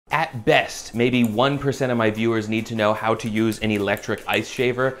At best, maybe 1% of my viewers need to know how to use an electric ice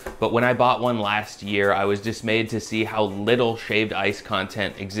shaver, but when I bought one last year, I was dismayed to see how little shaved ice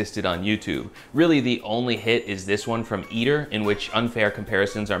content existed on YouTube. Really, the only hit is this one from Eater, in which unfair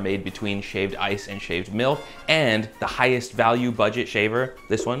comparisons are made between shaved ice and shaved milk, and the highest value budget shaver,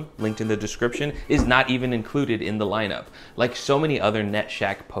 this one, linked in the description, is not even included in the lineup. Like so many other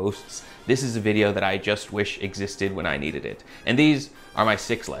NetShack posts, this is a video that I just wish existed when I needed it. And these are my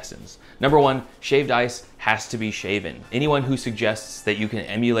 6 lessons. Number 1, shaved ice has to be shaven. Anyone who suggests that you can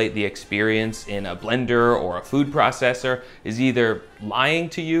emulate the experience in a blender or a food processor is either lying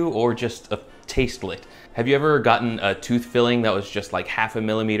to you or just a tastelet. Have you ever gotten a tooth filling that was just like 0.5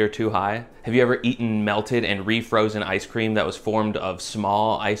 millimeter too high? Have you ever eaten melted and refrozen ice cream that was formed of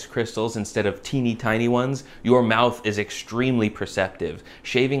small ice crystals instead of teeny tiny ones? Your mouth is extremely perceptive.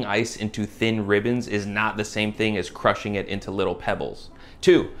 Shaving ice into thin ribbons is not the same thing as crushing it into little pebbles.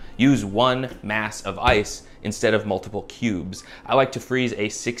 2, use one mass of ice instead of multiple cubes. I like to freeze a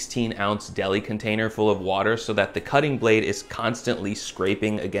 16-ounce deli container full of water so that the cutting blade is constantly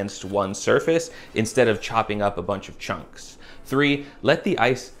scraping against one surface instead of chopping up a bunch of chunks. 3, let the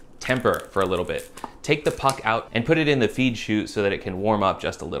ice temper for a little bit. Take the puck out and put it in the feed chute so that it can warm up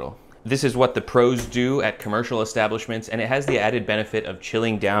just a little. This is what the pros do at commercial establishments, and it has the added benefit of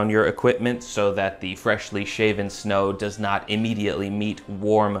chilling down your equipment so that the freshly shaven snow does not immediately meet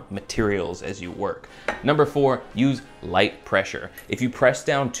warm materials as you work. Number 4, use light pressure. If you press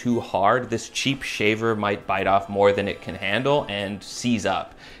down too hard, this cheap shaver might bite off more than it can handle and seize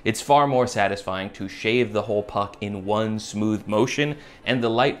up. It's far more satisfying to shave the whole puck in one smooth motion, and the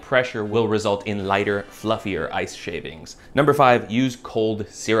light pressure will result in lighter, fluffier ice shavings. Number 5, use cold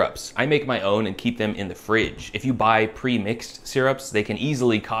syrups. I make my own and keep them in the fridge. If you buy pre-mixed syrups, they can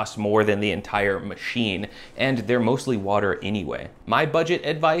easily cost more than the entire machine, and they're mostly water anyway. My budget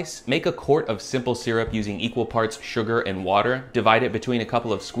advice, make a quart of simple syrup using equal parts sugar and water, divide it between a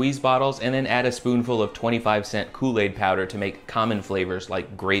couple of squeeze bottles, and then add a spoonful of 25-cent Kool-Aid powder to make common flavors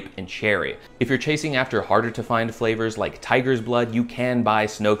like grape and cherry. If you're chasing after harder to find flavors like tiger's blood, you can buy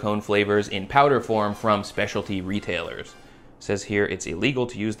snow cone flavors in powder form from specialty retailers. It says here it's illegal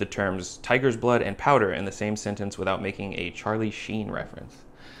to use the terms tiger's blood and powder in the same sentence without making a Charlie Sheen reference.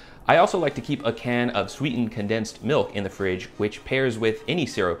 I also like to keep a can of sweetened condensed milk in the fridge, which pairs with any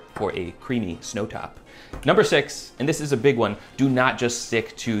syrup for a creamy snow top. Number 6, and this is a big one, do not just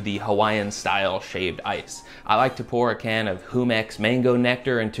stick to the Hawaiian style shaved ice. I like to pour a can of Humex mango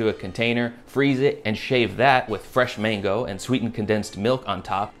nectar into a container, freeze it, and shave that with fresh mango and sweetened condensed milk on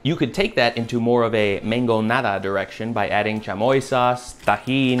top. You could take that into more of a mango nada direction by adding chamoy sauce,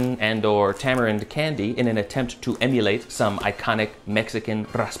 tajin, and or tamarind candy in an attempt to emulate some iconic Mexican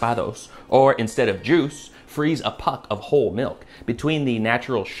raspados. Or instead of juice, freeze a puck of whole milk. Between the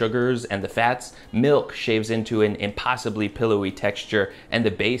natural sugars and the fats, milk shaves into an impossibly pillowy texture, and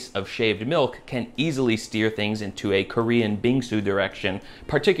the base of shaved milk can easily steer things into a Korean bingsu direction,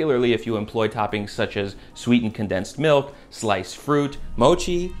 particularly if you employ toppings such as sweetened condensed milk, sliced fruit,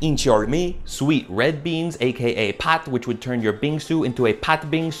 mochi, incheolmi, sweet red beans, aka pat, which would turn your bingsu into a pat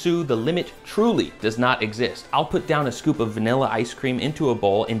bingsu. The limit truly does not exist. I'll put down a scoop of vanilla ice cream into a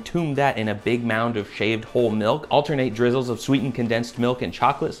bowl, entomb that in a big mound of shaved whole milk, alternate drizzles of sweetened condensed milk and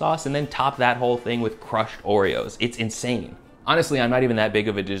chocolate sauce, and then top that whole thing with crushed Oreos. It's insane. Honestly, I'm not even that big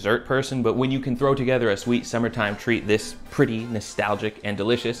of a dessert person, but when you can throw together a sweet summertime treat this pretty, nostalgic, and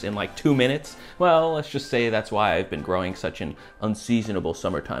delicious in like 2 minutes, well, let's just say that's why I've been growing such an unseasonable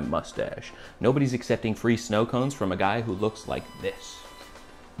summertime mustache. Nobody's accepting free snow cones from a guy who looks like this.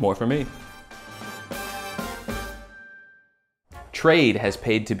 More for me. Trade has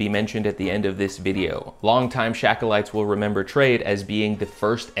paid to be mentioned at the end of this video. Longtime Shackalites will remember Trade as being the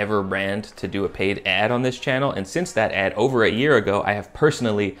first ever brand to do a paid ad on this channel, and since that ad over a year ago, I have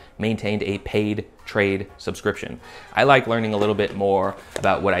personally maintained a paid Trade subscription. I like learning a little bit more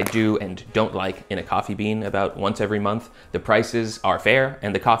about what I do and don't like in a coffee bean about once every month. The prices are fair,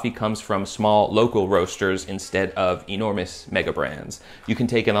 and the coffee comes from small local roasters instead of enormous mega brands. You can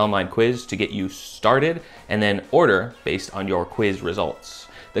take an online quiz to get you started and then order based on your quiz results.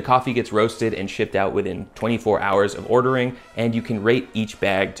 The coffee gets roasted and shipped out within 24 hours of ordering, and you can rate each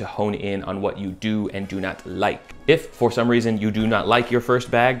bag to hone in on what you do and do not like. If, for some reason, you do not like your first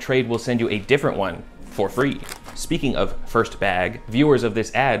bag, Trade will send you a different one for free. Speaking of first bag, viewers of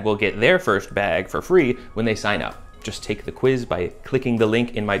this ad will get their first bag for free when they sign up. Just take the quiz by clicking the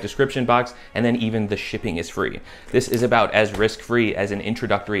link in my description box, and then even the shipping is free. This is about as risk-free as an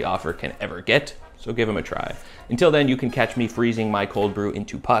introductory offer can ever get, so give them a try. Until then, you can catch me freezing my cold brew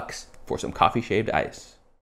into pucks for some coffee shaved ice.